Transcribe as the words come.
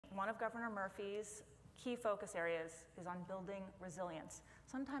one of Governor Murphy's key focus areas is on building resilience.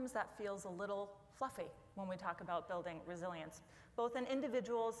 Sometimes that feels a little fluffy when we talk about building resilience, both in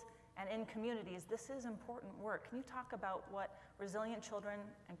individuals and in communities. This is important work. Can you talk about what resilient children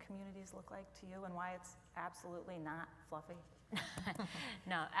and communities look like to you and why it's absolutely not fluffy?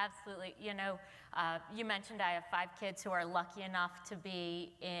 No, absolutely. You know, you mentioned I have 5 kids who are lucky enough to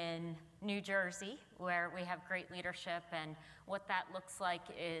be in New Jersey, where we have great leadership, and what that looks like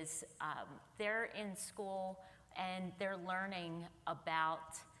is they're in school and they're learning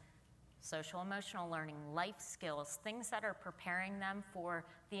about social emotional learning, life skills, things that are preparing them for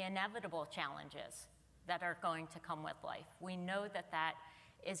the inevitable challenges that are going to come with life. We know that that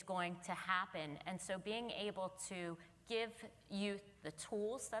is going to happen, and so being able to give youth the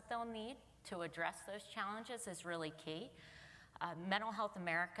tools that they'll need to address those challenges is really key. Mental Health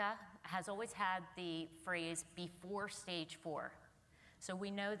America has always had the phrase before stage 4. So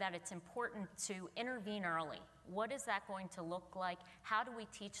we know that it's important to intervene early. What is that going to look like? How do we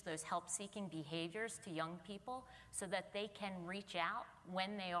teach those help-seeking behaviors to young people so that they can reach out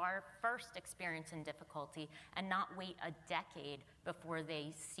when they are first experiencing difficulty and not wait a decade before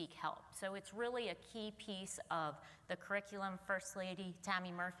they seek help? So it's really a key piece of the curriculum. First Lady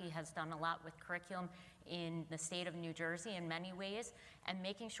Tammy Murphy has done a lot with curriculum in the state of New Jersey in many ways, and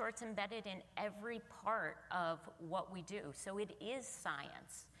making sure it's embedded in every part of what we do. So it is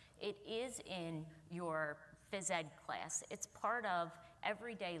science. It is in your phys ed class. It's part of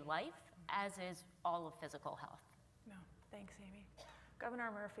everyday life, as is all of physical health. No, thanks, Amy.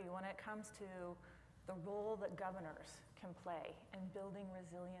 Governor Murphy, when it comes to the role that governors can play in building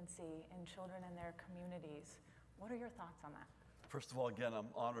resiliency in children and their communities, what are your thoughts on that? First of all, again, I'm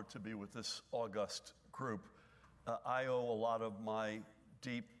honored to be with this august group. I owe a lot of my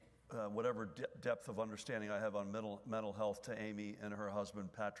deep, whatever depth of understanding I have on mental health to Amy and her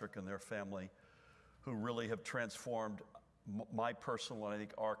husband, Patrick, and their family, who really have transformed my personal and I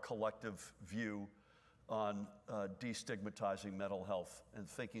think our collective view on destigmatizing mental health and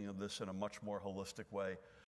thinking of this in a much more holistic way.